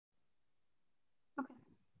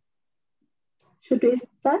Should we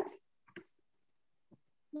start?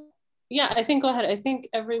 Yeah, I think go ahead. I think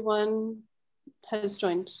everyone has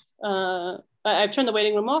joined. I've turned the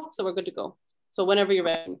waiting room off, so we're good to go. So whenever you're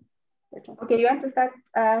ready. Okay, you want to start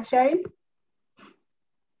sharing?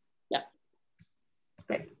 Yeah.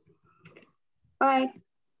 Great. All right.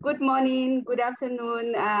 Good morning, good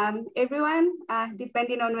afternoon, everyone,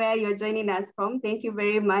 depending on where you're joining us from. Thank you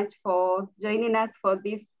very much for joining us for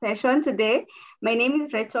this session today. My name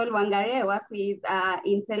is Rachel Wangari. I work with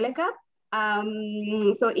Intellecap.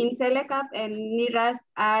 So Intellecap and NIRAS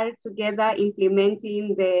are together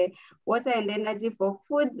implementing the Water and Energy for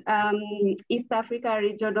Food East Africa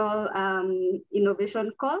Regional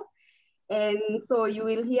Innovation Call. And so you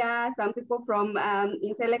will hear some people from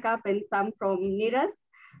Intellecap and some from NIRAS.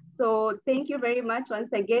 So thank you very much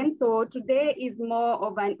once again. So today is more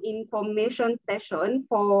of an information session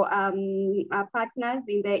for our partners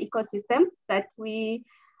in the ecosystem that we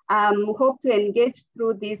hope to engage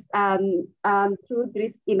through this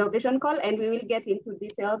innovation call, and we will get into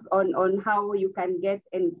details on how you can get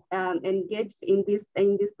engaged in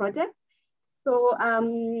this project. So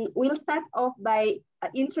we'll start off by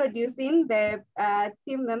introducing the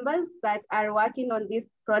team members that are working on this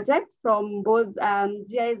project from both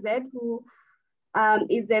GIZ, who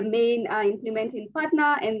is the main implementing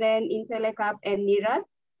partner, and then Intellecap and NIRAS.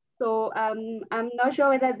 So I'm not sure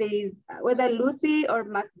whether Lucy or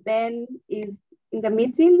McBen is in the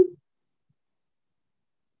meeting.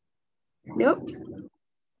 Nope.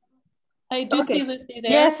 I do see Lucy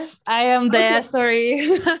there. Yes, I am there. Okay.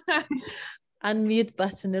 Sorry. Unmute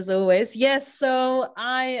button as always. Yes, so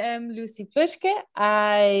I am Lucy Plischke.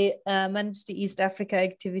 I manage the East Africa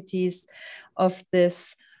activities of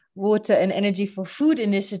this Water and Energy for Food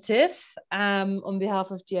initiative on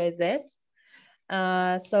behalf of GIZ.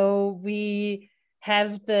 So we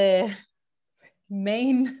have the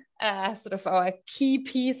main sort of our key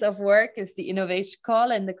piece of work is the innovation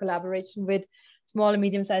call and the collaboration with small and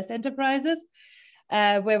medium-sized enterprises,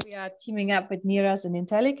 where we are teaming up with NIRAS and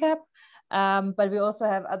Intellecap. But we also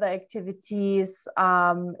have other activities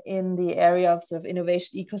in the area of sort of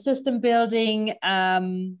innovation ecosystem building,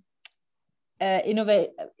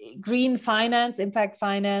 green finance, impact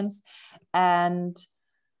finance, and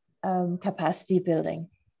capacity building.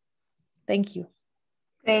 Thank you.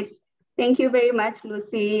 Great. Thank you very much,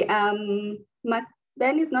 Lucy.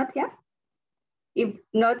 Ben is not here? If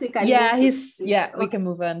not, we can we can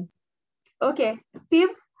move on. Okay. Steve,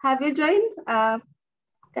 have you joined?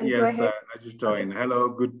 Yes, I just joined. Hello,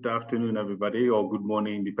 good afternoon, everybody, or good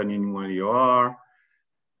morning, depending on where you are.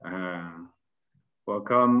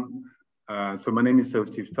 Welcome. So my name is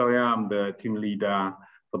Steve Toya. I'm the team leader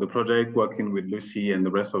for the project, working with Lucy and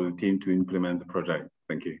the rest of the team to implement the project.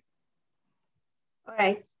 Thank you. All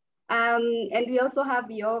right. And we also have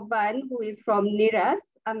Jovan, who is from NIRAS.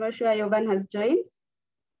 I'm not sure Jovan has joined.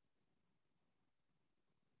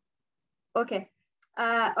 Okay.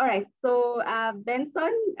 All right, so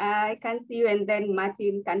Benson, I can see you, and then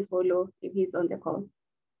Martin can follow if he's on the call.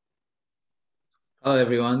 Hello,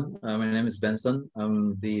 everyone. My name is Benson.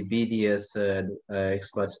 I'm the BDS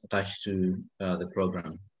expert attached to the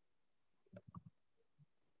program.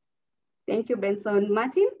 Thank you, Benson.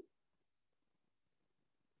 Martin?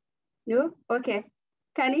 No? Okay.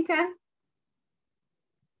 Kanika?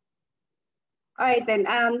 All right, then.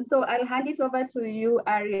 So I'll hand it over to you,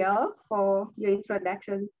 Ariel, for your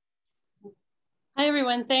introduction. Hi,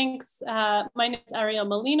 everyone. Thanks. My name is Ariel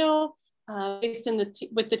Molino, based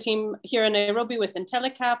with the team here in Nairobi with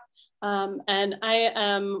Intellecap. And I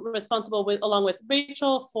am responsible along with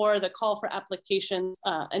Rachel for the call for applications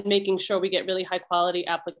and making sure we get really high quality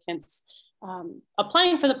applicants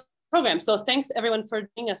applying for the program. So thanks everyone for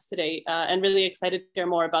joining us today, and really excited to share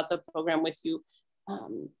more about the program with you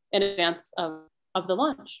in advance of the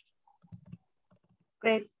launch.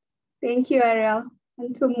 Great, thank you, Ariel.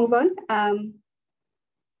 And to move on.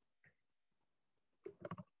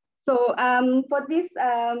 So for this,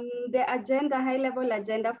 the agenda, high-level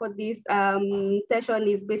agenda for this session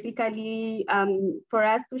is basically for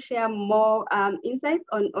us to share more insights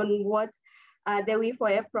on what the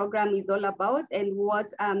WE4F program is all about and what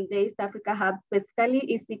the East Africa Hub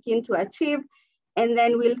specifically is seeking to achieve. And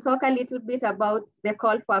then we'll talk a little bit about the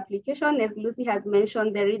call for application. As Lucy has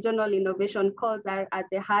mentioned, the regional innovation calls are at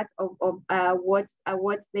the heart of what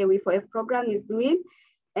the WE4F program is doing.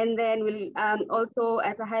 And then we'll also,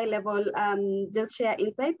 at a high level, just share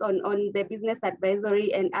insights on the business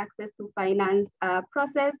advisory and access to finance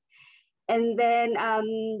process. And then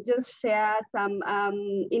just share some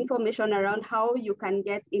information around how you can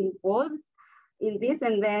get involved in this.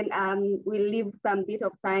 And then we'll leave some bit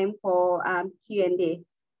of time for Q&A.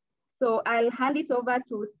 So I'll hand it over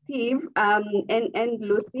to Steve and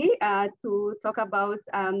Lucy to talk about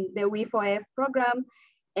the WE4F program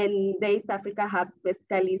and the East Africa Hub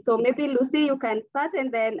specifically. So maybe Lucy, you can start,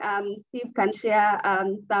 and then Steve can share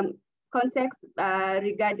some context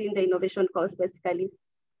regarding the innovation call specifically.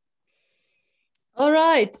 All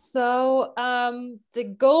right, so the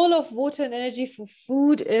goal of Water and Energy for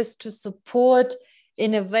Food is to support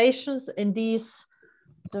innovations in these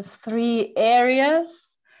sort of 3 areas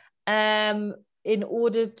in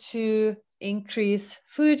order to increase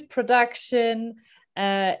food production,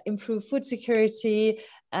 improve food security,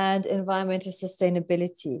 and environmental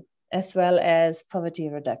sustainability, as well as poverty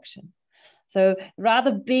reduction. So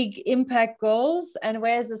rather big impact goals. And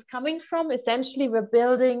where is this coming from? Essentially, we're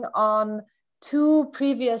building on 2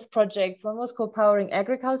 previous projects. One was called Powering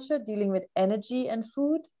Agriculture, dealing with energy and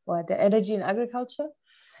food, or the energy in agriculture.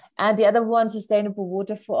 And the other one, Sustainable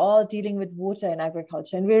Water for All, dealing with water in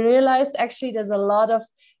agriculture. And we realized actually there's a lot of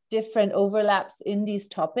different overlaps in these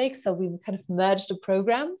topics. So we kind of merged the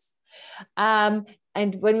programs. And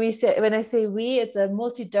when I say we, it's a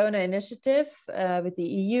multi-donor initiative with the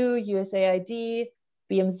EU, USAID,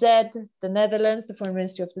 BMZ, the Netherlands, the Foreign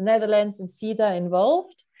Ministry of the Netherlands, and SIDA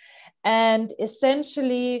involved. And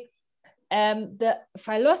essentially, the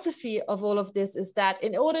philosophy of all of this is that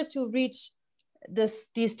in order to reach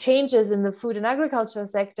these changes in the food and agricultural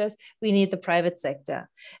sectors, we need the private sector.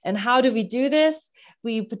 And how do we do this?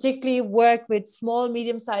 We particularly work with small,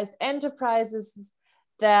 medium-sized enterprises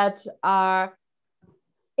that are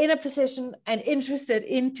in a position and interested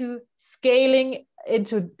into scaling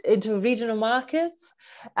into regional markets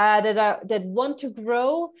that want to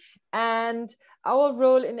grow. And our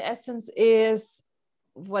role in essence is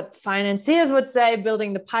what financiers would say,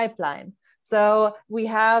 building the pipeline. So we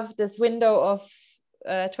have this window of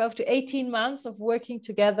 12 to 18 months of working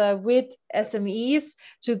together with SMEs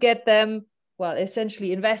to get them, well,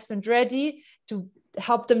 essentially investment ready, to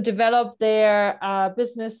help them develop their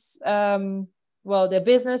business, their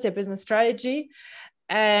business strategy,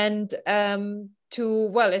 and to,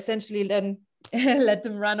 well, essentially then let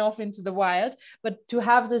them run off into the wild, but to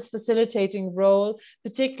have this facilitating role,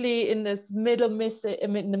 particularly in this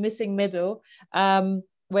in the missing middle,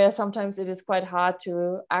 where sometimes it is quite hard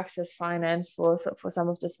to access finance for some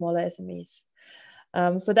of the smaller SMEs.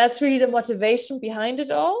 So that's really the motivation behind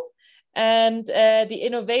it all. And the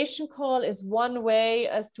innovation call is one way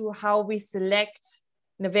as to how we select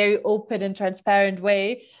in a very open and transparent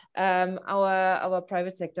way our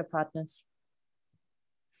private sector partners.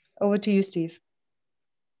 Over to you, Steve.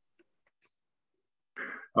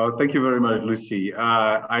 Thank you very much, Lucy.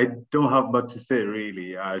 I don't have much to say,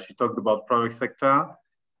 really. She talked about private sector,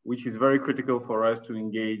 which is very critical for us to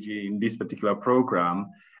engage in this particular program.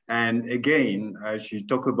 And again, she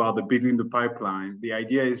talked about the building the pipeline. The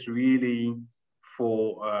idea is really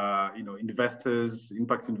for investors,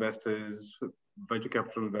 impact investors, venture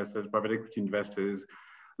capital investors, private equity investors,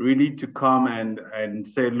 really to come and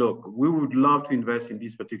say, look, we would love to invest in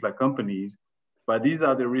these particular companies, but these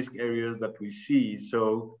are the risk areas that we see.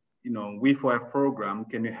 So, WE4F program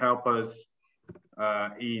can help us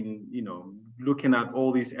in looking at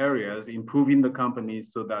all these areas, improving the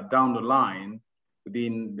companies so that down the line,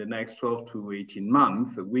 within the next 12 to 18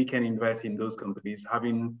 months, we can invest in those companies,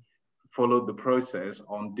 having followed the process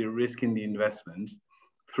on de-risking the investments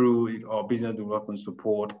through our business development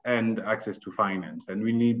support and access to finance. And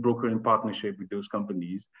we need brokering partnership with those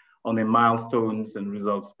companies on a milestones and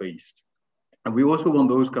results based. And we also want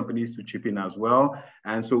those companies to chip in as well.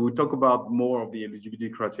 And so we'll talk about more of the eligibility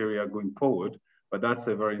criteria going forward, but that's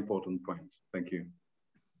a very important point. Thank you.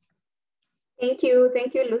 Thank you,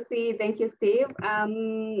 Lucy. Thank you, Steve.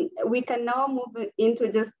 We can now move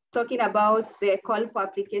into just talking about the call for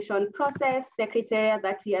application process, the criteria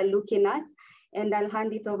that we are looking at, and I'll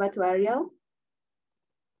hand it over to Ariel.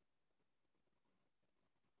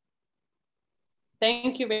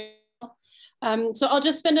 Thank you, Rachel. So I'll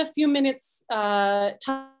just spend a few minutes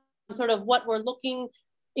talking sort of what we're looking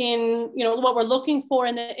in, what we're looking for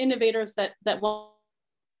in the innovators that want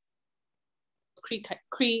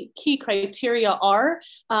key criteria are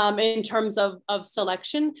in terms of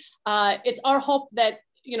selection. It's our hope that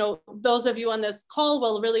those of you on this call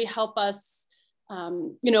will really help us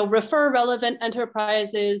refer relevant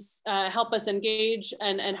enterprises, help us engage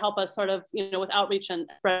and help us sort of with outreach and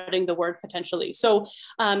spreading the word potentially. So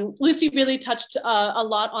Lucy really touched a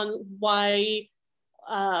lot on why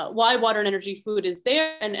why water and energy food is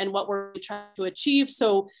there and what we're trying to achieve.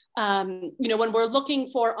 So, you know, when we're looking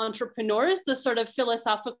for entrepreneurs, the sort of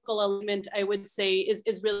philosophical element, I would say,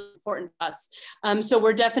 is really important to us. So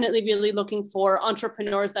we're definitely really looking for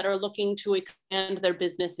entrepreneurs that are looking to expand their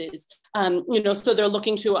businesses. You know, so they're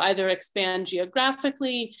looking to either expand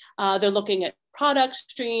geographically, they're looking at product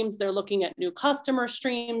streams, they're looking at new customer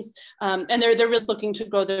streams, and they're just looking to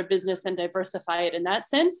grow their business and diversify it in that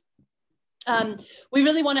sense. We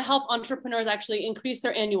really want to help entrepreneurs actually increase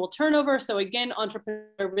their annual turnover. So again, entrepreneurs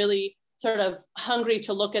are really sort of hungry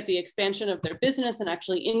to look at the expansion of their business and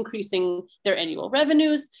actually increasing their annual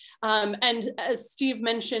revenues. And as Steve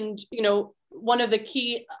mentioned, you know, one of the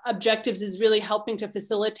key objectives is really helping to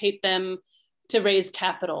facilitate them to raise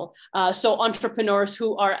capital. So entrepreneurs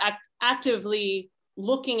who are actively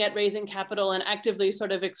looking at raising capital and actively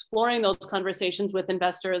sort of exploring those conversations with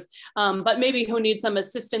investors, but maybe who need some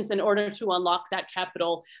assistance in order to unlock that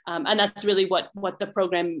capital. And that's really what the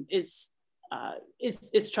program is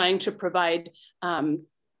trying to provide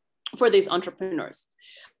for these entrepreneurs.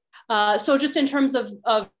 So just in terms of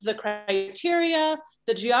the criteria,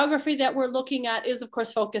 the geography that we're looking at is of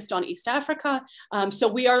course focused on East Africa. So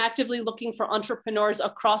we are actively looking for entrepreneurs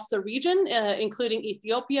across the region, including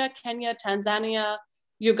Ethiopia, Kenya, Tanzania,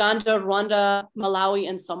 Uganda, Rwanda, Malawi,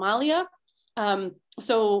 and Somalia.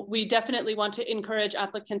 So we definitely want to encourage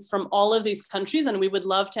applicants from all of these countries, and we would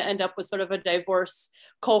love to end up with sort of a diverse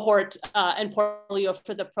cohort and portfolio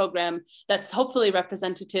for the program that's hopefully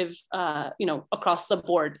representative, you know, across the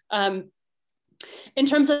board. In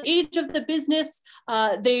terms of age of the business,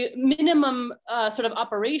 the minimum sort of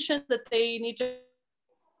operation that they need to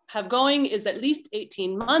have going is at least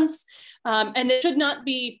 18 months, and it should not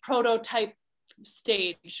be prototype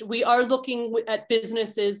stage. We are looking at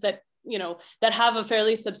businesses that, you know, that have a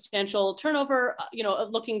fairly substantial turnover, you know,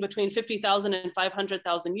 looking between 50,000 and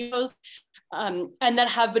 500,000 euros, and that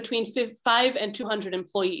have between 5 and 200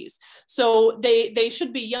 employees. So they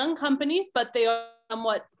should be young companies, but they are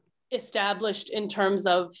somewhat established in terms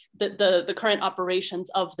of the current operations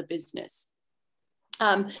of the business.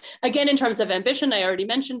 Again, in terms of ambition, I already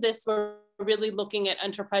mentioned this, we're really looking at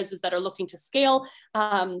enterprises that are looking to scale,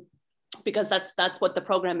 because that's what the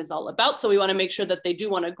program is all about. So we want to make sure that they do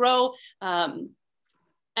want to grow, and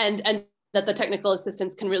that the technical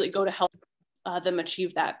assistance can really go to help them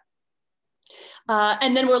achieve that.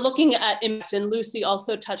 And then we're looking at impact, and Lucy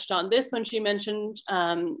also touched on this when she mentioned,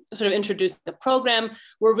 sort of introduced the program.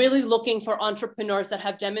 We're really looking for entrepreneurs that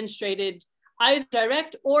have demonstrated either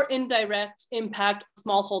direct or indirect impact on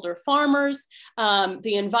smallholder farmers,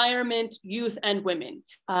 the environment, youth, and women.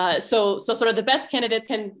 So sort of the best candidates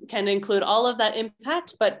can include all of that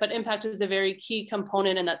impact, but impact is a very key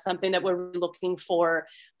component, and that's something that we're looking for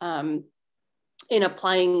in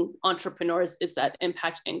applying entrepreneurs, is that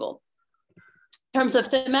impact angle. In terms of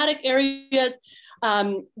thematic areas,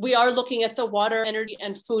 we are looking at the water, energy,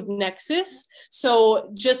 and food nexus.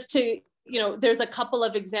 So just to, you know, there's a couple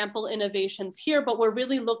of example innovations here, but we're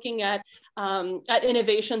really looking at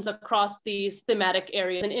innovations across these thematic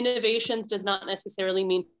areas. And innovations does not necessarily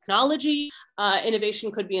mean technology.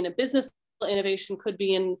 Innovation could be in a business. Innovation could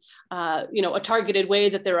be in, you know, a targeted way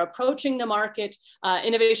that they're approaching the market.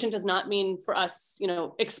 Innovation does not mean for us, you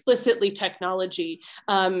know, explicitly technology.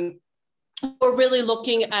 We're really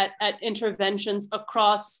looking at interventions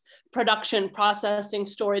across production, processing,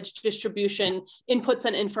 storage, distribution, inputs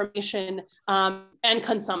and information, and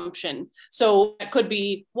consumption. So that could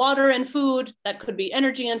be water and food, that could be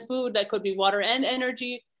energy and food, that could be water and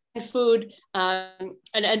energy and food. And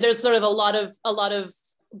there's sort of a lot of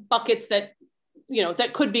buckets that, you know,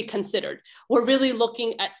 that could be considered. We're really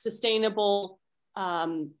looking at sustainable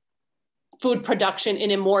food production in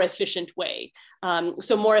a more efficient way.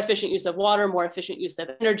 So more efficient use of water, more efficient use of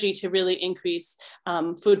energy to really increase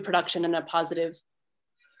food production and a positive,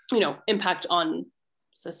 you know, impact on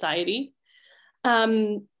society.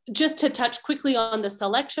 Just to touch quickly on the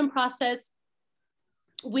selection process,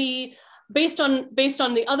 we, based on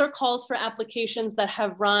the other calls for applications that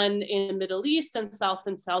have run in the Middle East and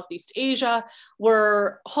Southeast Asia,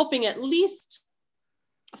 we're hoping at least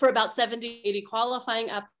for about 70, 80 qualifying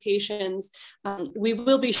applications. We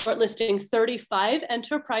will be shortlisting 35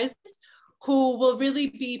 enterprises who will really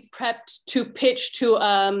be prepped to pitch to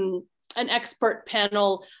an expert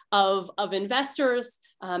panel of investors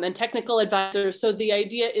and technical advisors. So the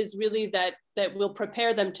idea is really that we'll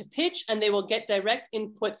prepare them to pitch, and they will get direct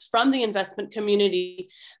inputs from the investment community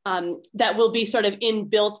that will be sort of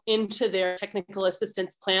inbuilt into their technical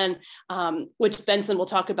assistance plan, which Benson will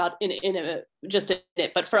talk about in just a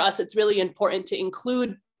minute. But for us, it's really important to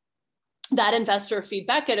include that investor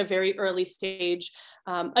feedback at a very early stage,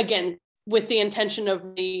 again, with the intention of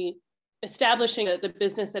establishing the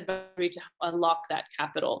business advisory to unlock that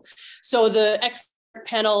capital. So the expert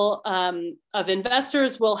panel of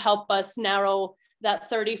investors will help us narrow that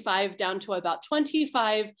 35 down to about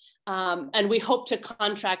 25. And we hope to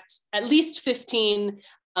contract at least 15,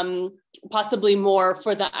 possibly more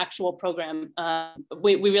for the actual program.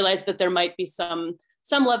 We realize that there might be some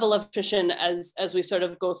level of attrition as we sort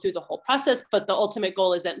of go through the whole process, but the ultimate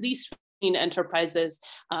goal is at least 15 enterprises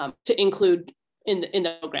to include in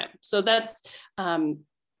the program. So that's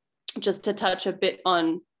just to touch a bit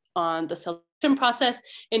on the selection process.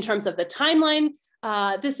 In terms of the timeline,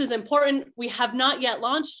 this is important. We have not yet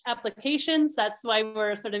launched applications. That's why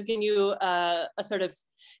we're sort of giving you a sort of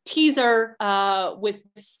teaser with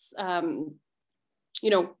this,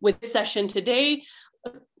 with this session today.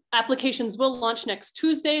 Applications will launch next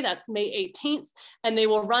Tuesday, that's May 18th, and they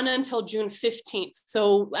will run until June 15th.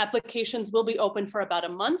 So applications will be open for about a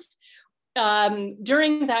month.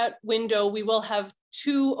 During that window, we will have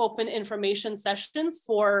 2 open information sessions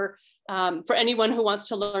for anyone who wants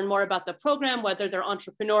to learn more about the program, whether they're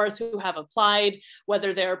entrepreneurs who have applied,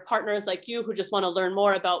 whether they're partners like you who just want to learn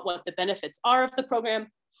more about what the benefits are of the program.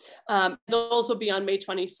 Those will be on May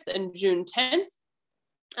 25th and June 10th.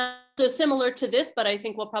 So similar to this, but I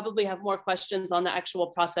think we'll probably have more questions on the actual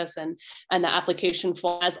process and the application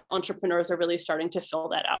form as entrepreneurs are really starting to fill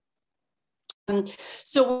that out.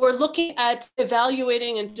 So we're looking at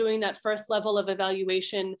evaluating and doing that first level of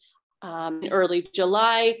evaluation in early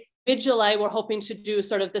July. Mid-July, we're hoping to do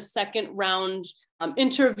sort of the second round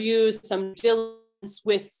interviews, some diligence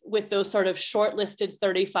with those sort of shortlisted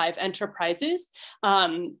 35 enterprises.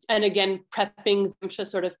 And again, prepping them to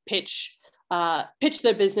sort of pitch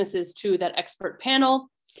their businesses to that expert panel.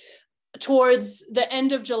 Towards the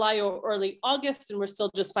end of July or early August, and we're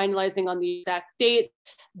still just finalizing on the exact date,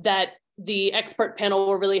 that the expert panel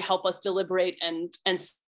will really help us deliberate and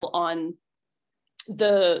settle on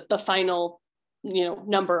the final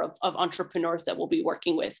number of entrepreneurs that we'll be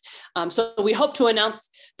working with. So we hope to announce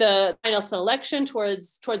the final selection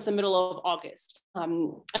towards the middle of August.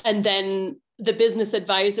 And then the business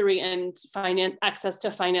advisory and access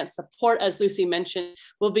to finance support, as Lucy mentioned,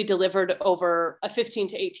 will be delivered over a 15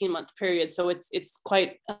 to 18 month period. So it's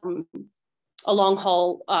quite a long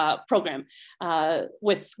haul program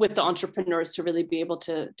with the entrepreneurs to really be able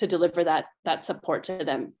to deliver that support to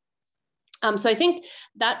them. So I think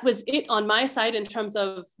that was it on my side in terms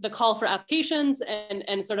of the call for applications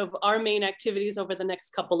and sort of our main activities over the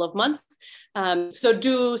next couple of months. So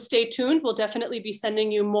do stay tuned. We'll definitely be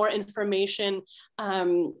sending you more information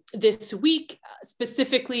this week.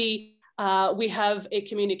 Specifically, we have a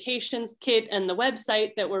communications kit and the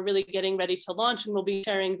website that we're really getting ready to launch, and we'll be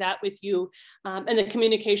sharing that with you. And the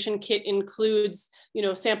communication kit includes,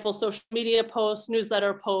 sample social media posts,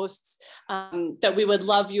 newsletter posts that we would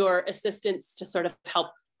love your assistance to sort of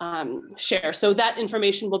help share. So that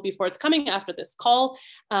information will be forthcoming after this call.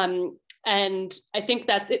 And I think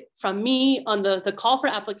that's it from me on the call for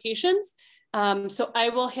applications. So I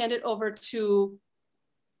will hand it over to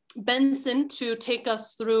Benson to take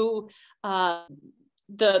us through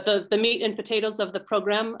the meat and potatoes of the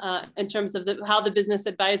program in terms of how the business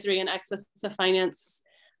advisory and access to finance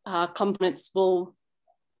components will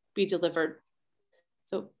be delivered.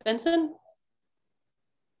 So Benson?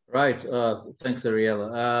 Right, thanks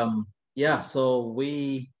Ariel. Yeah, so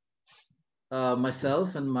we,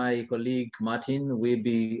 myself and my colleague Martin, we'll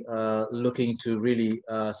be looking to really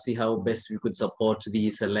see how best we could support the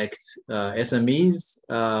select SMEs,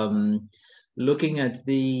 looking at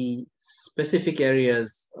the specific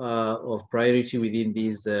areas of priority within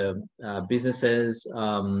these businesses,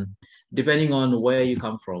 depending on where you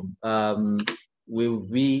come from.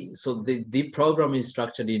 So the program is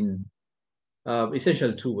structured in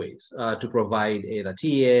essentially 2 ways, to provide either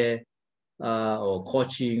TA, or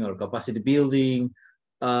coaching or capacity building,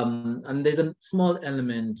 and there's a small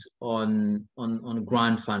element on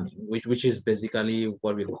grant funding, which is basically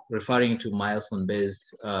what we're referring to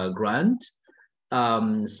milestone-based grant.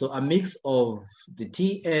 So a mix of the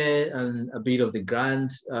TA and a bit of the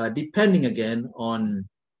grant, depending again on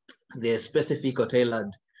the specific or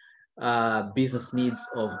tailored business needs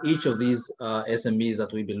of each of these SMEs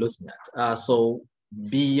that we'll be looking at. So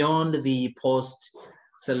beyond the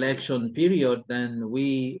post-selection period, then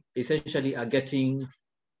we essentially are getting,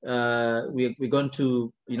 we're going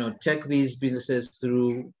to take these businesses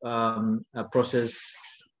through a process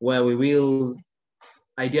where we will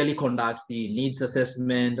ideally conduct the needs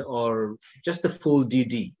assessment or just a full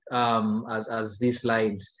DD, as this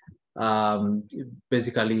slide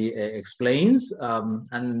basically explains,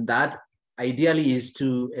 and that ideally is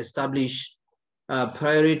to establish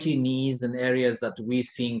priority needs and areas that we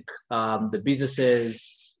think the businesses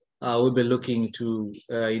will be looking to,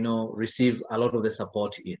 receive a lot of the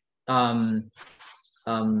support in.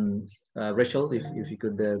 Rachel, if you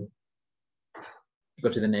could go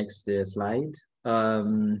to the next slide.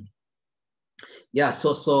 Yeah,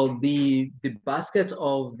 so the basket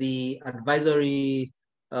of the advisory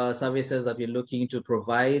services that we're looking to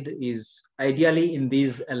provide is ideally in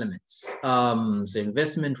these elements. So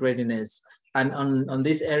investment readiness, and on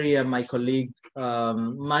this area, my colleague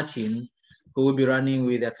Martin, who will be running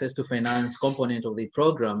with access to finance component of the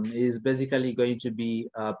program, is basically going to be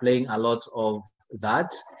playing a lot of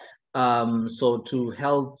that. So to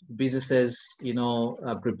help businesses,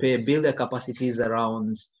 prepare, build their capacities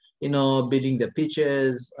around, building the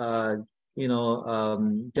pitches,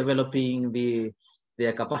 developing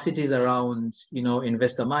their capacities around,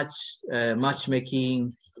 investor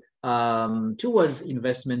matchmaking towards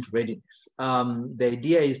investment readiness. The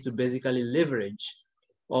idea is to basically leverage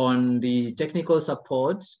on the technical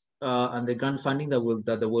support and the grant funding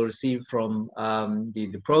that they will receive from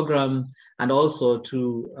the program, and also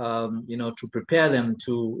to to prepare them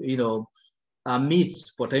to meet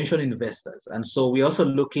potential investors. And so we're also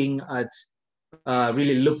looking at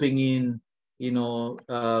really looping in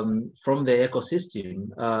from the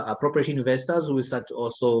ecosystem appropriate investors who will start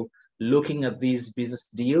also looking at these business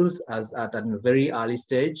deals at a very early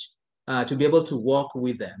stage to be able to work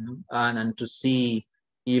with them and to see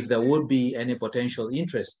if there would be any potential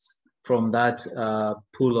interests from that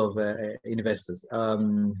pool of investors.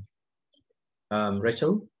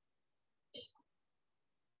 Rachel?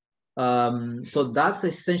 So that's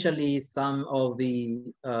essentially some of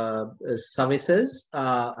the services.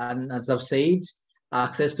 And as I've said,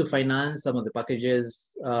 access to finance, some of the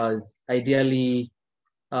packages, ideally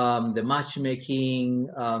the matchmaking,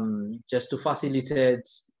 just to facilitate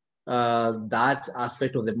that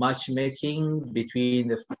aspect of the matchmaking between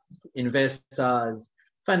the investors,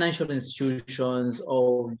 financial institutions,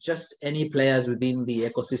 or just any players within the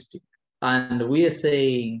ecosystem. And we are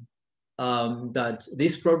saying that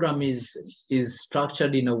this program is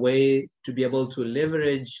structured in a way to be able to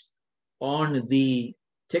leverage on the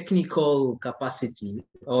technical capacity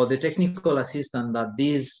or the technical assistance that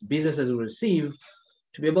these businesses will receive,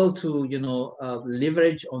 to be able to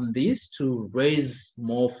leverage on this to raise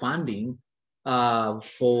more funding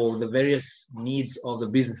for the various needs of the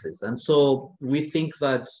businesses. And so we think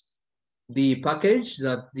that the package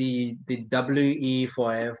that the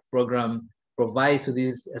WE4F program provides to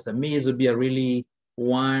these SMEs would be a really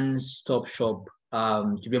one-stop shop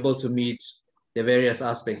to be able to meet the various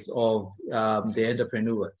aspects of the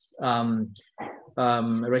entrepreneurs.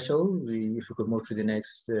 Rachel, if you could move to the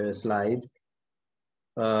next slide.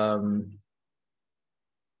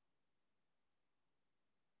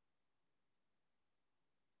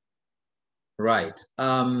 Right.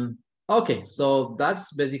 Okay, so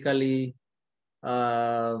that's basically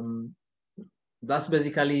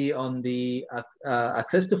on the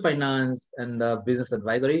access to finance and business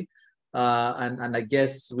advisory. And I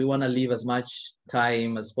guess we want to leave as much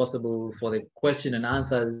time as possible for the question and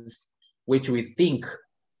answers, which we think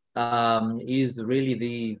is really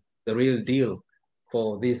the real deal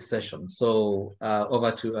for this session. So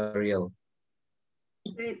over to Ariel.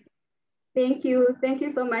 Great. Thank you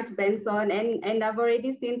so much, Benson. And I've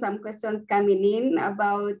already seen some questions coming in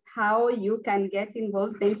about how you can get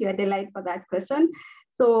involved. Thank you, Adelaide, for that question.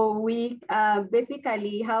 So we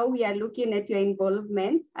basically how we are looking at your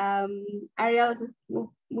involvement. Ariel, just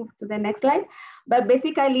move to the next slide. But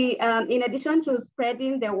basically, in addition to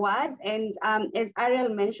spreading the word, and as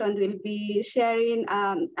Ariel mentioned, we'll be sharing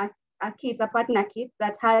a partner kit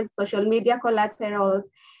that has social media collaterals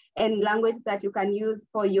and language that you can use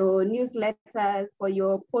for your newsletters, for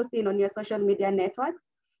your posting on your social media networks.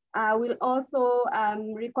 We'll also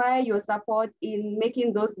require your support in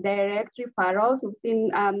making those direct referrals. We've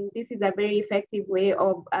seen this is a very effective way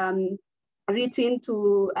of reaching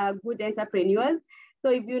to good entrepreneurs. So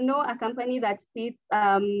if you know a company that fits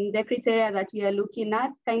the criteria that we are looking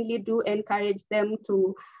at, kindly do encourage them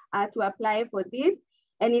to apply for this.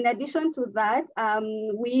 And in addition to that,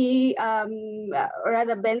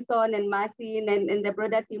 rather Benson and Martin and the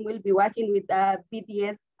broader team will be working with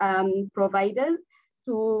BDS providers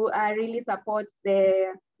to really support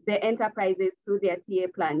the enterprises through their TA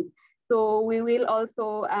plans. So we will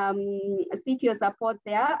also seek your support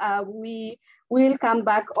there. We will come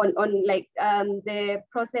back on the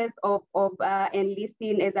process of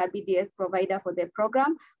enlisting as a BDS provider for the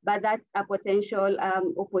program, but that's a potential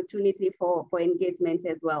opportunity for engagement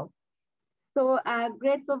as well. So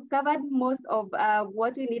great, so we've covered most of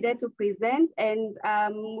what we needed to present, and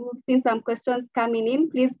we've seen some questions coming in.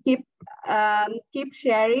 Please keep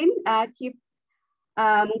sharing, keep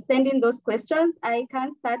sending those questions. I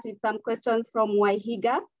can start with some questions from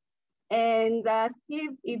Waihiga. And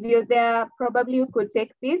Steve, if you're there, probably you could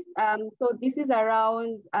take this. So this is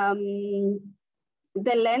around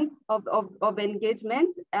the length of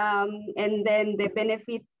engagement and then the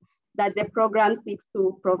benefits that the program seeks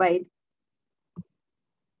to provide.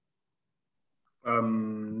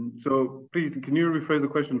 So please, can you rephrase the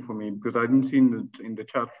question for me? Because I didn't see in the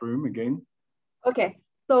chat room again. Okay,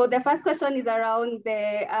 so the first question is around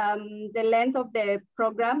the length of the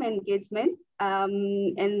program engagement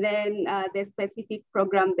and then the specific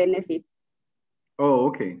program benefits. Oh,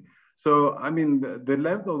 okay. So, I mean, the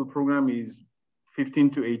length of the program is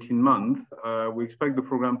 15 to 18 months. We expect the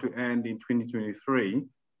program to end in 2023.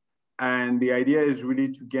 And the idea is really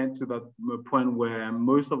to get to that point where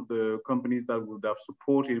most of the companies that would have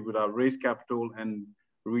supported would have raised capital and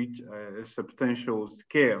reach a substantial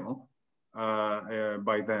scale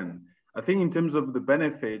by then. I think in terms of the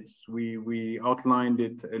benefits, we outlined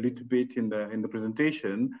it a little bit in the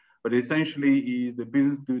presentation, but essentially is the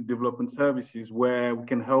business development services where we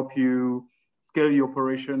can help you scale your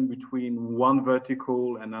operation between one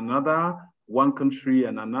vertical and another, one country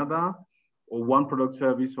and another, or one product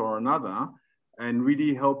service or another, and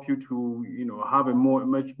really help you to have a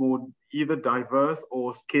much more either diverse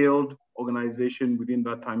or scaled organization within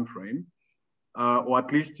that time frame, or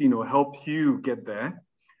at least help you get there.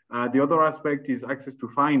 The other aspect is access to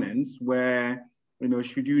finance, where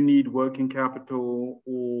should you need working capital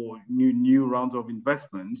or new rounds of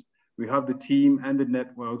investments, we have the team and the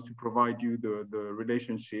networks to provide you the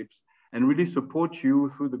relationships and really support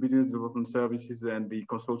you through the business development services and the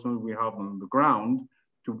consultants we have on the ground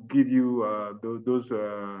to give you those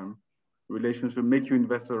relationships, make you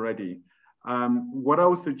investor ready. What I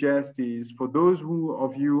would suggest is for those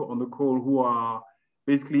of you on the call who are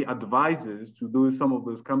basically advisors to some of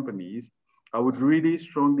those companies, I would really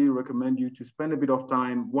strongly recommend you to spend a bit of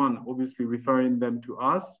time, one, obviously referring them to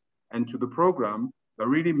us and to the program, but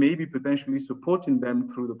really maybe potentially supporting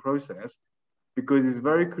them through the process, because it's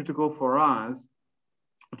very critical for us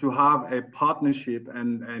to have a partnership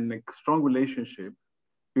and a strong relationship,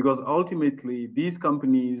 because ultimately these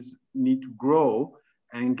companies need to grow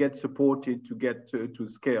and get supported to get to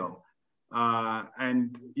scale.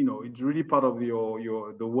 And it's really part of the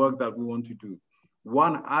work that we want to do.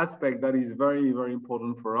 One aspect that is very, very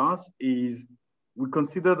important for us is we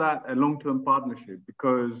consider that a long-term partnership,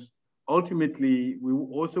 because ultimately we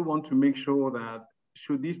also want to make sure that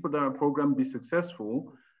should this program be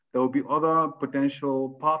successful, there will be other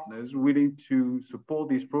potential partners willing to support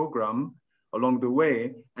this program along the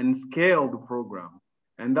way and scale the program.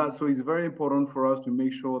 And so it's very important for us to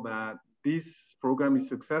make sure that this program is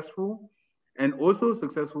successful and also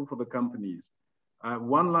successful for the companies.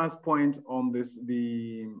 One last point on this: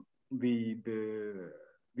 the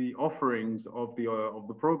offerings of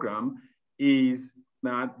the program is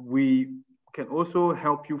that we can also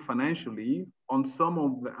help you financially on some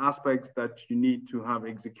of the aspects that you need to have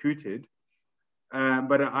executed.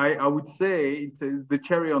 But I would say it's the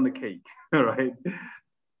cherry on the cake, right?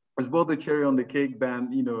 It's both the cherry on the cake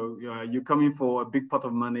than you're coming for a big pot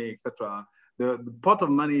of money, etc. The pot of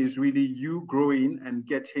money is really you growing and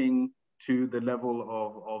getting to the level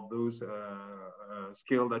of those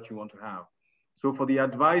scale that you want to have. So for the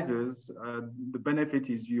advisors, the benefit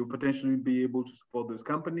is you potentially be able to support those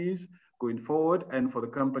companies going forward, and for the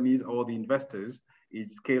companies or the investors,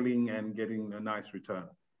 it's scaling and getting a nice return.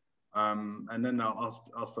 And then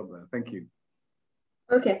I'll stop there. Thank you.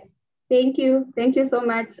 Okay, thank you so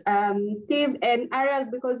much, Steve and Ariel.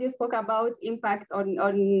 Because you spoke about impact on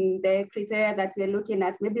the criteria that we're looking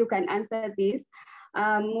at, maybe you can answer this.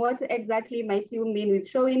 What exactly might you mean with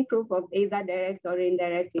showing proof of either direct or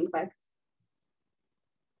indirect impact?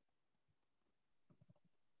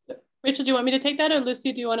 Rachel, do you want me to take that, or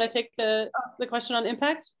Lucy, do you want to take the question on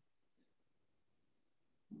impact?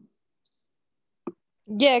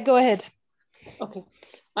 Yeah, go ahead. Okay.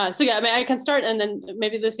 So yeah, I mean, I can start and then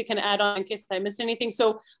maybe Lucy can add on in case I missed anything.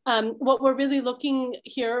 So what we're really looking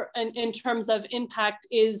here in terms of impact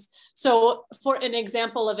is, so for an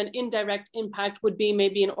example of an indirect impact would be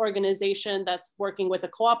maybe an organization that's working with a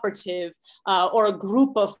cooperative or a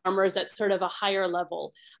group of farmers at sort of a higher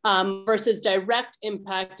level versus direct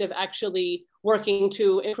impact of actually working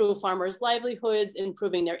to improve farmers' livelihoods,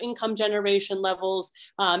 improving their income generation levels,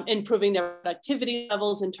 improving their productivity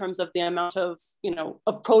levels in terms of the amount of,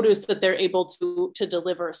 of produce that they're able to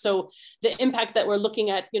deliver. So the impact that we're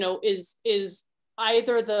looking at, is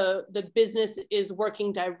either the business is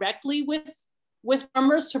working directly with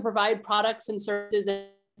farmers to provide products and services and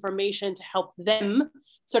information to help them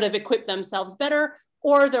sort of equip themselves better,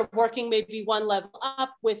 or they're working maybe one level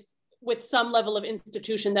up with some level of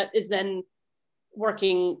institution that is then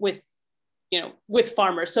working with, with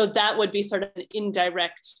farmers. So that would be sort of an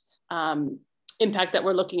indirect impact that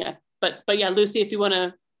we're looking at. But yeah, Lucy, if you want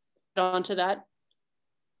to add on to that.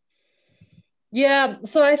 Yeah,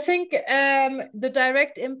 so I think the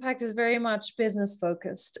direct impact is very much business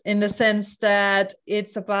focused in the sense that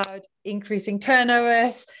it's about increasing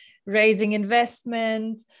turnovers, raising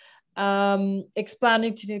investment,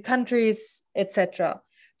 expanding to new countries, etc.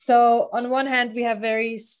 So on one hand, we have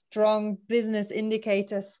very strong business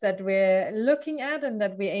indicators that we're looking at and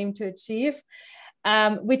that we aim to achieve,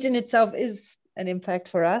 which in itself is an impact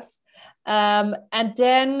for us. And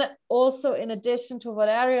then also, in addition to what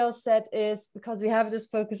Ariel said, is because we have this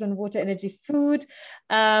focus on water, energy, food,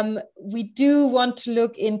 we do want to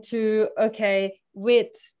look into, okay, with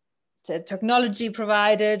the technology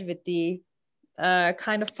provided, with the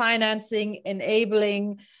kind of financing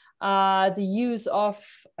enabling the use of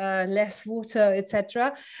less water,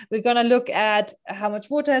 etc. We're going to look at how much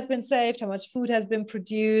water has been saved, how much food has been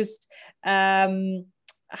produced,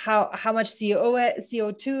 how much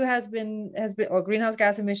CO2 has been, or greenhouse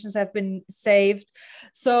gas emissions have been saved.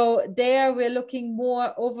 So there we're looking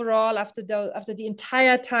more overall after the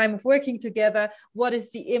entire time of working together, what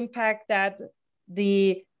is the impact that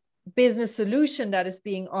the business solution that is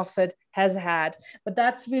being offered has had. But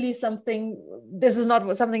that's really something, this is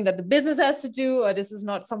not something that the business has to do, or this is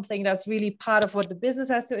not something that's really part of what the business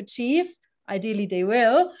has to achieve. Ideally they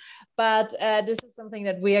will, but this is something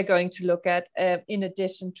that we are going to look at in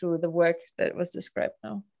addition to the work that was described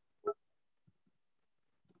now.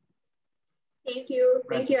 Thank you,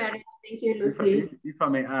 Ariel. Thank you, Lucy. If I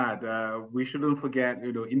may add, we shouldn't forget,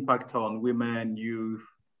 impact on women, youth,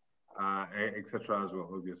 etc. as well,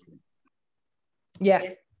 obviously. Yeah.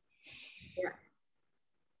 Yeah.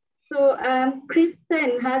 So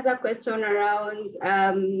Kristen has a question around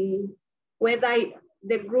whether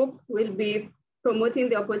the groups will be promoting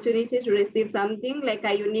the opportunity to receive something like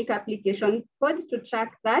a unique application code to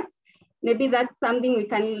track that. Maybe that's something we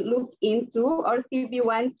can look into, or if you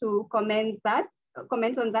want to comment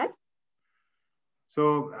on that.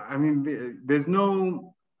 So, I mean,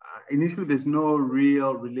 initially there's no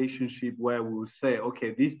real relationship where we will say,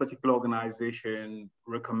 okay, this particular organization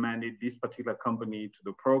recommended this particular company to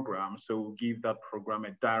the program, so we'll give that program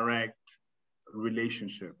a direct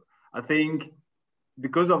relationship. I think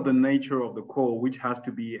because of the nature of the call, which has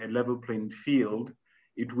to be a level playing field,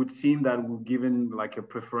 it would seem that we're given like a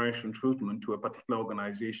preferential treatment to a particular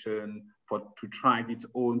organization to try its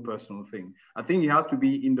own personal thing. I think it has to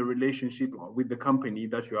be in the relationship with the company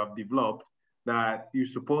that you have developed, that you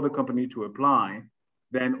support the company to apply.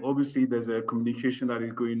 Then obviously there's a communication that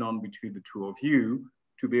is going on between the two of you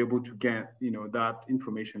to be able to get that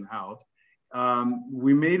information out.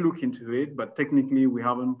 We may look into it, but technically we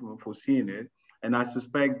haven't foreseen it. And I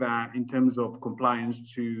suspect that in terms of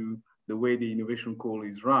compliance to the way the innovation call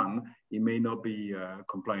is run, it may not be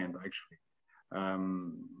compliant actually.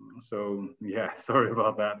 So yeah, sorry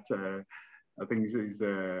about that. I think it's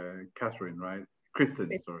Catherine, right? Kristen,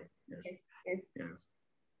 sorry. Yes.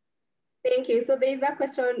 Thank you. So there is a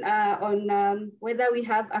question on whether we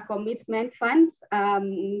have a commitment fund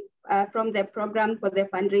from the program for the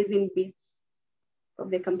fundraising bits of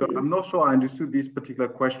the company. So I'm not sure I understood this particular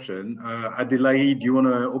question. Adelaide, do you want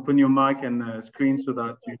to open your mic and screen so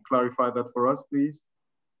that you clarify that for us, please?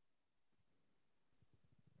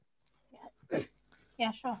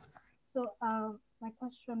 Yeah, sure. So my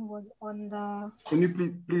question was on the... Can you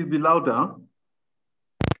please be louder?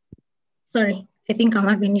 Sorry, I think I'm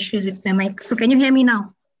having issues with my mic. So can you hear me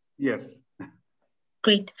now? Yes.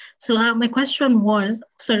 Great. So my question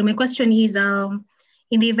is,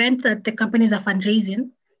 in the event that the companies are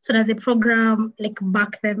fundraising, so does the program like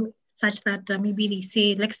back them such that maybe they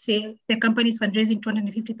say, let's say the company is fundraising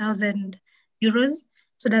 250,000 euros.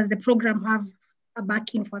 So does the program have a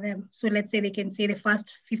backing for them? So let's say they can say the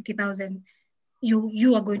first 50,000,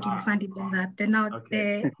 you are going to be funding them that. Then now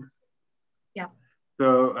yeah.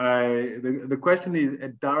 So the question is a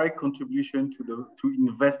direct contribution to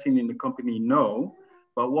investing in the company? No.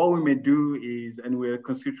 But what we may do is, and we're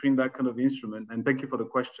considering that kind of instrument, and thank you for the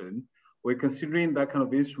question, we're considering that kind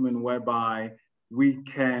of instrument whereby we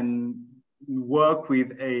can work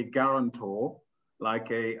with a guarantor,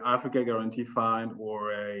 like a Africa Guarantee Fund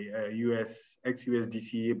or a US,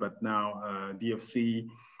 ex-USDC, but now DFC,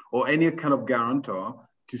 or any kind of guarantor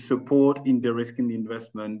to support in de-risking the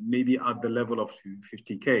investment, maybe at the level of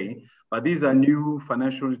 50K. But these are new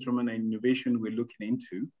financial instrument and innovation we're looking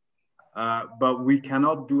into. But we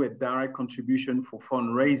cannot do a direct contribution for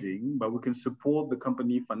fundraising, but we can support the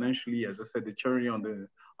company financially, as I said, the cherry on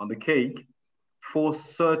the cake, for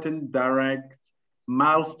certain direct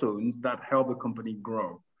milestones that help the company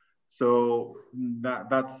grow. So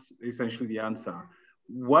that's essentially the answer.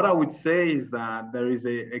 What I would say is that there is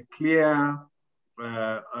a clear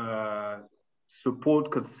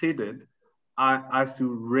support considered as to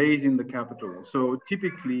raising the capital. So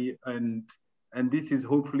typically, and this is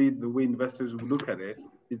hopefully the way investors will look at it,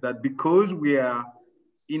 is that because we are,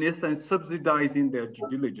 in a sense, subsidizing their due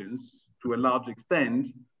diligence to a large extent,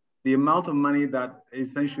 the amount of money that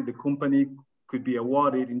essentially the company could be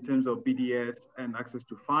awarded in terms of BDS and access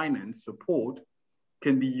to finance support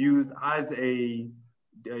can be used as a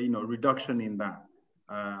reduction in that,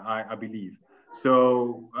 I believe.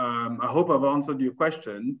 So I hope I've answered your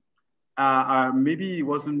question. Maybe it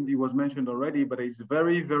was mentioned already, but it's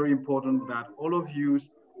very, very important that all of you,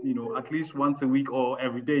 at least once a week or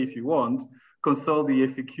every day if you want, consult the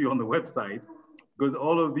FAQ on the website, because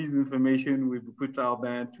all of these information will be put out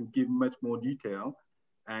there to give much more detail,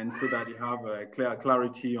 and so that you have a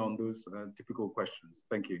clarity on those typical questions.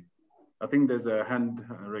 Thank you. I think there's a hand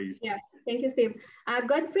raised. Yeah, thank you, Steve.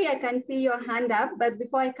 Godfrey, I can see your hand up, but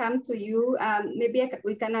before I come to you, maybe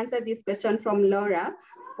we can answer this question from Laura.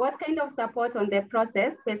 What kind of support on the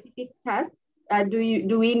process, specific tasks,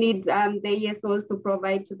 do we need the ESOs to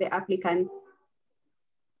provide to the applicants?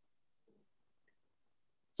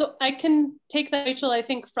 So I can take that, Rachel, I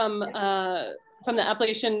think from the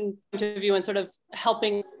application point of view and sort of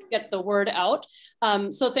helping get the word out.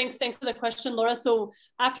 So thanks for the question, Laura. So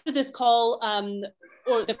after this call,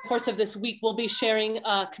 or the course of this week, we'll be sharing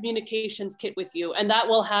a communications kit with you, and that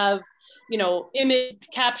will have, image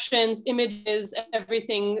captions, images,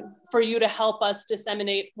 everything for you to help us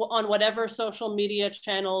disseminate on whatever social media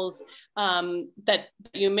channels that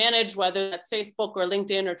you manage, whether that's Facebook or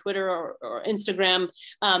LinkedIn or Twitter or Instagram.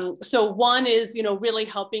 So one is, really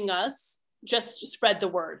helping us just spread the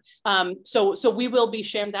word. So we will be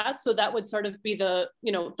sharing that. So that would sort of be the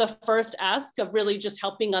first ask of really just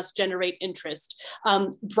helping us generate interest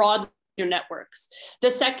broadly in your networks. The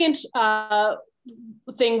second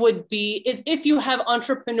thing would be is if you have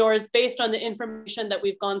entrepreneurs, based on the information that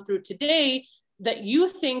we've gone through today, that you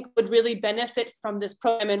think would really benefit from this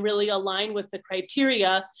program and really align with the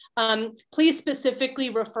criteria, please specifically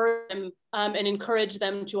refer them and encourage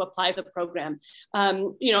them to apply for the program.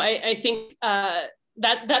 I think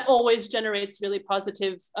that always generates really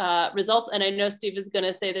positive results. And I know Steve is going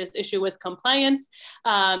to say there's issue with compliance,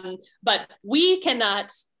 but we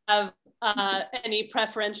cannot have any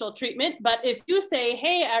preferential treatment. But if you say,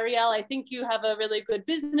 hey, Ariel, I think you have a really good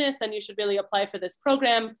business and you should really apply for this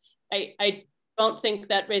program, I don't think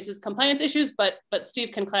that raises compliance issues, but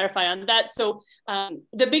Steve can clarify on that. So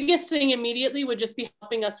the biggest thing immediately would just be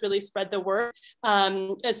helping us really spread the word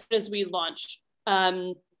as soon as we launch.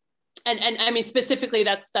 And I mean, specifically,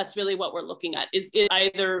 that's really what we're looking at is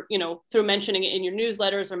either, through mentioning it in your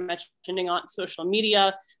newsletters or mentioning on social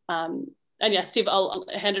media. And yeah, Steve, I'll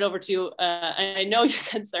hand it over to you. I know your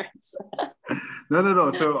concerns. No.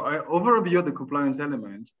 So over and beyond the compliance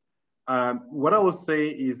element, what I will say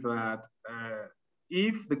is that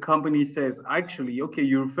if the company says, actually, okay,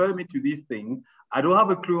 you refer me to this thing, I don't have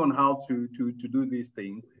a clue on how to do this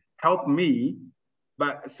thing, help me.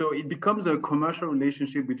 But so it becomes a commercial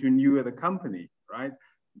relationship between you and the company, right?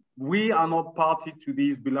 We are not party to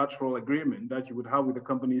these bilateral agreement that you would have with the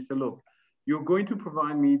company. Say, look, you're going to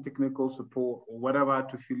provide me technical support or whatever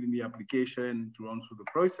to fill in the application, to run through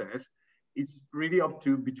the process. It's really up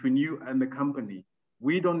to between you and the company.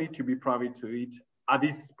 We don't need to be privy to it at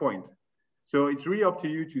this point. So it's really up to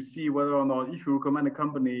you to see whether or not, if you recommend a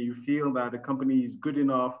company, you feel that the company is good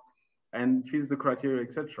enough and fits the criteria,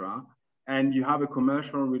 etc., and you have a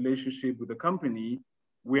commercial relationship with the company,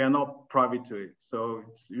 we are not privy to it. So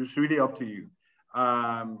it's really up to you.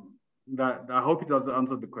 I hope it does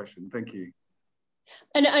answer the question. Thank you.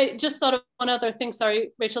 And I just thought of one other thing,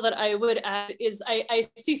 sorry, Rachel, that I would add is I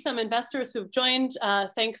see some investors who've joined.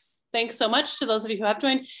 Thanks so much to those of you who have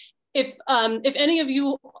joined. If any of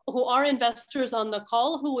you who are investors on the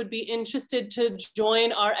call who would be interested to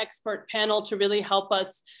join our expert panel to really help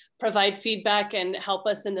us provide feedback and help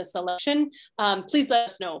us in the selection, please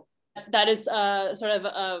let us know. That is sort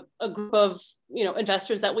of a group of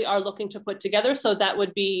investors that we are looking to put together. So that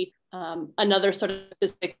would be another sort of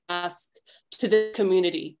specific ask to the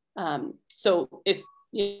community. So if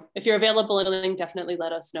you're available and willing, definitely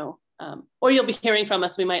let us know. Or you'll be hearing from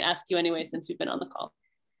us. We might ask you anyway since you've been on the call.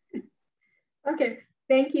 Okay,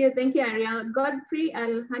 thank you, Ariel. Godfrey,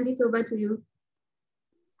 I'll hand it over to you.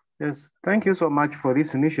 Yes, thank you so much for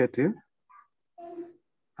this initiative.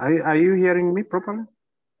 Are you hearing me properly?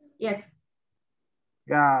 Yes.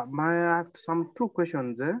 Yeah, I have two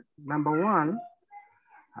questions there. Number one,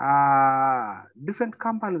 different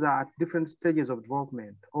companies are at different stages of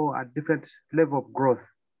development or at different level of growth.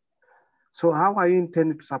 So how are you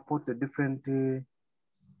intending to support the different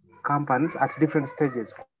companies at different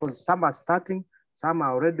stages? Because some are starting, some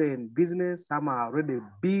are already in business, some are already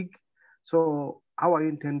big. So how are you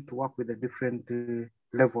intending to work with the different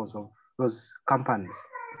levels of those companies?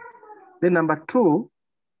 Then number two,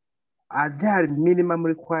 are there minimum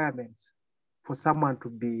requirements for someone to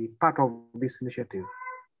be part of this initiative?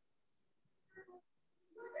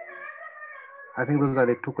 I think those are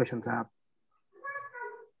the two questions I have.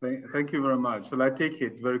 Thank you very much. Shall I take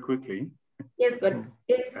it very quickly? Yes, but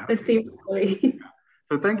yes, Steve, sorry.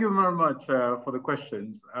 So thank you very much for the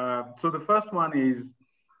questions. So the first one is,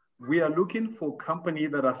 we are looking for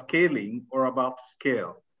companies that are scaling or about to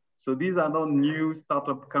scale. So these are not new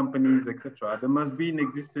startup companies, etc. They must be in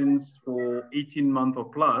existence for 18 months or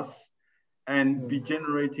plus and be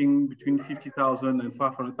generating between 50,000 and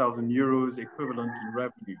 500,000 euros equivalent in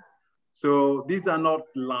revenue. So these are not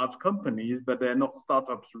large companies, but they're not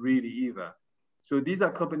startups really either. So these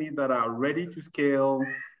are companies that are ready to scale,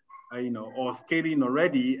 or scaling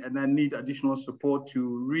already, and then need additional support to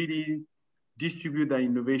really distribute their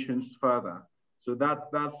innovations further. So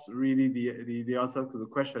that's really the answer to the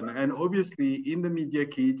question. And obviously in the media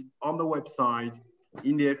kit, on the website,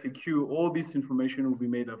 in the FAQ, all this information will be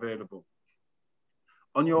made available.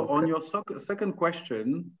 On your second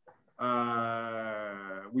question,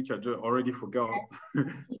 which I already forgot.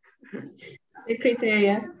 The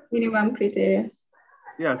criteria, minimum criteria.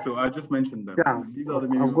 Yeah, so I just mentioned them. Yeah, these are the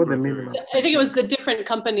minimum criteria. I think it was the different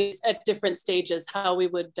companies at different stages, how we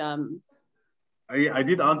would. I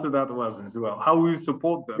did answer that one as well. How we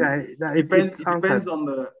support them. Yeah, it depends on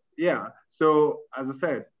the, yeah. So as I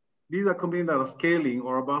said, these are companies that are scaling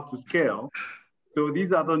or about to scale. So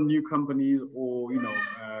these are the new companies or,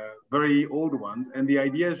 very old ones. And the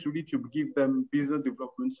idea is really to give them business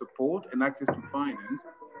development support and access to finance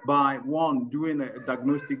by one, doing a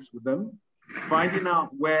diagnostics with them, finding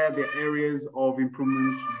out where the areas of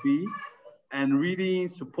improvement should be, and really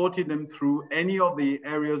supporting them through any of the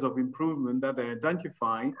areas of improvement that they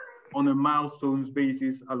identify on a milestones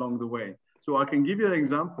basis along the way. So I can give you an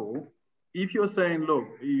example. If you're saying, look,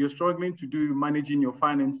 you're struggling to do managing your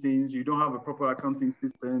finances, you don't have a proper accounting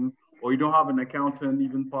system, or you don't have an accountant,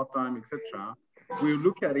 even part-time, etc., we'll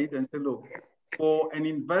look at it and say, look, for an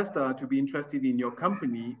investor to be interested in your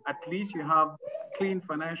company, at least you have clean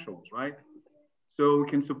financials, right? So we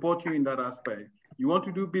can support you in that aspect. You want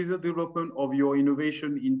to do business development of your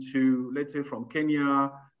innovation into, let's say, from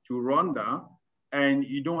Kenya to Rwanda, and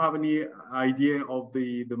you don't have any idea of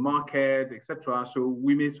the market, etc. So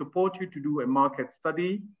we may support you to do a market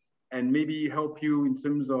study and maybe help you in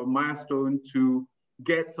terms of milestone to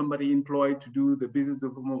get somebody employed to do the business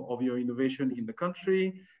development of your innovation in the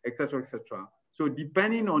country, etc., etc. So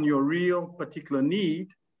depending on your real particular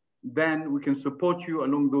need, then we can support you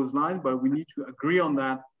along those lines, but we need to agree on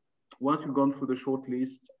that. Once we've gone through the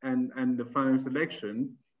shortlist and the final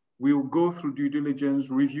selection, we will go through due diligence,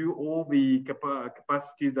 review all the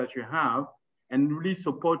capacities that you have, and really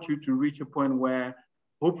support you to reach a point where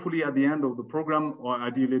hopefully at the end of the program, or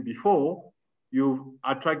ideally before, you've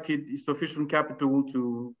attracted sufficient capital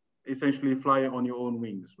to essentially fly on your own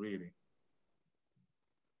wings, really.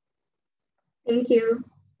 Thank you.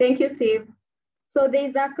 Thank you, Steve. So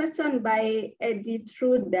there's a question by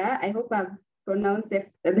Editruda. I hope I've pronounced the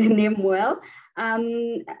name well. I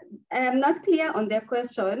am not clear on the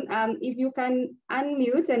question. If you can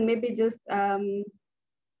unmute and maybe just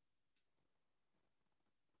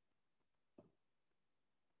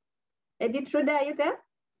Editruda, are you there?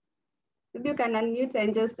 Maybe you can unmute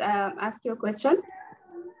and just ask your question.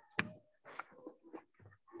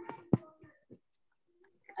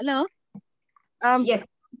 Hello. Yes.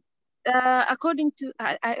 According to,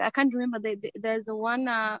 I can't remember, there's the one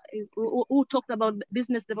who talked about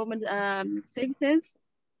business development services.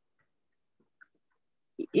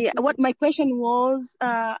 Yeah, what my question was,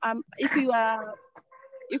 if you are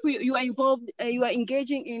involved, you are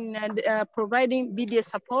engaging in providing BDS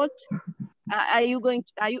support, are you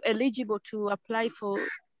eligible to apply for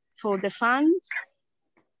the funds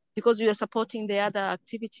because you are supporting the other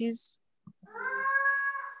activities?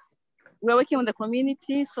 We're working on the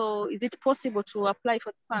community, so is it possible to apply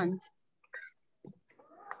for the funds?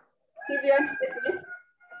 If you want to say this.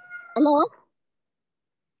 Hello?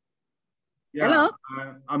 Yeah, Hello?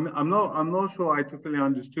 I'm not sure I totally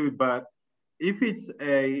understood, but if it's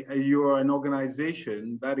you're an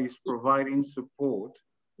organization that is providing support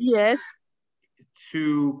Yes.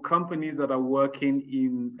 to companies that are working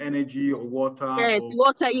in energy or water Yes, or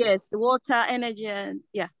water, yes. Water, energy, and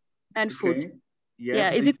yeah, and food. okay, yes,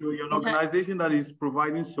 Yeah, is and it? so you're an organization that is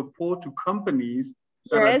providing support to companies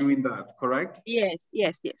that are Yes. doing that, correct? Yes,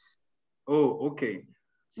 yes, yes. Oh, okay.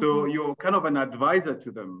 So you're kind of an advisor to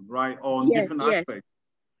them, right, on Yes, different yes, aspects.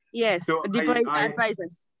 yes. So Different I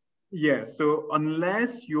advisors. yes. So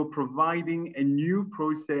unless you're providing a new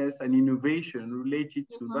process and innovation related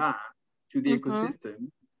to that, to the ecosystem,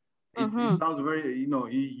 it sounds very, you know,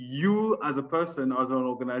 you as a person, as an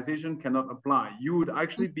organization cannot apply. You would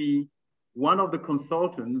actually be one of the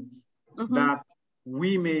consultants that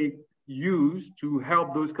we may use to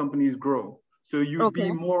help those companies grow. So you'd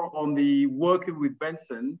be more on the working with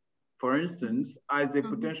Benson, for instance, as a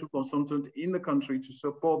potential consultant in the country to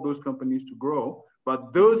support those companies to grow.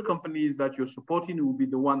 But those companies that you're supporting will be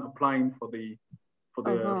the one applying for the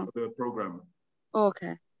program.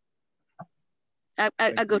 Okay.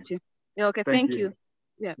 I got you. Okay, thank you.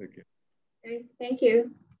 Yeah. Okay. Okay, thank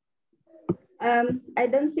you. I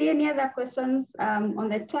don't see any other questions on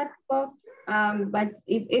the chat box, but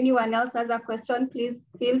if anyone else has a question, please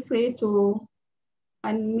feel free to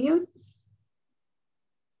unmute.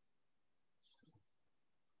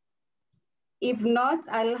 If not,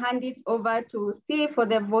 I'll hand it over to C for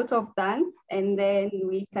the vote of thanks, and then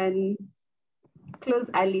we can close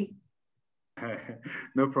early.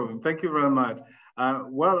 No problem. Thank you very much.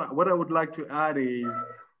 Well, what I would like to add is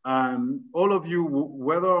all of you,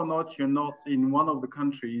 whether or not you're not in one of the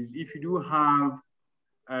countries, if you do have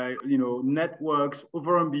you know, networks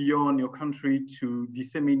over and beyond your country to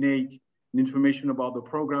disseminate information about the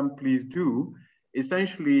program, please do.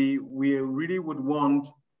 Essentially, we really would want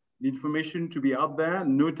the information to be out there,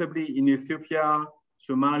 notably in Ethiopia,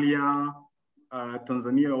 Somalia,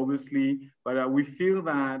 Tanzania, obviously, but we feel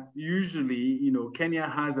that usually, you know, Kenya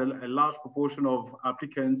has a large proportion of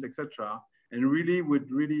applicants, etc., and really would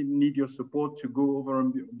really need your support to go over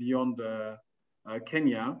and beyond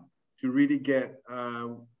Kenya to really get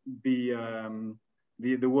the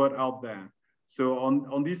word out there. So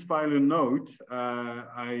on this final note,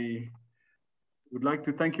 I would like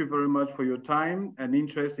to thank you very much for your time and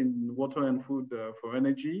interest in water and food for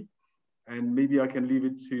energy. And maybe I can leave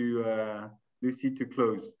it to Lucy to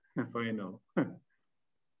close final.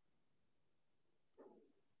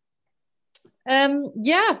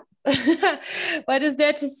 Yeah. What is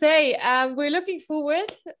there to say? We're looking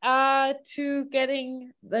forward to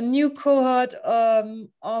getting the new cohort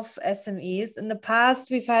of SMEs. In the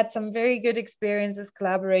past, we've had some very good experiences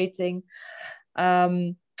collaborating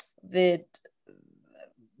with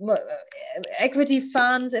equity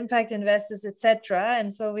funds, impact investors, etc.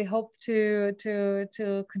 And so we hope to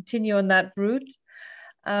continue on that route.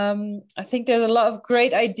 I think there's a lot of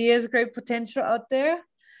great ideas, great potential out there.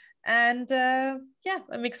 And yeah,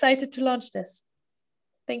 I'm excited to launch this.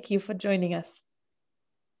 Thank you for joining us.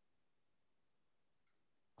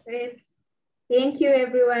 Great. Thank you,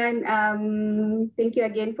 everyone. Thank you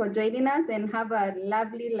again for joining us, and have a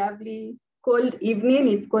lovely, lovely cold evening.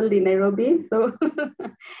 It's cold in Nairobi, so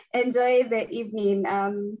enjoy the evening.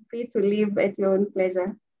 Free to leave at your own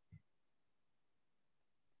pleasure.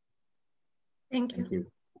 Thank you.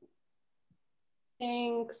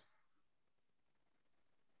 Thanks.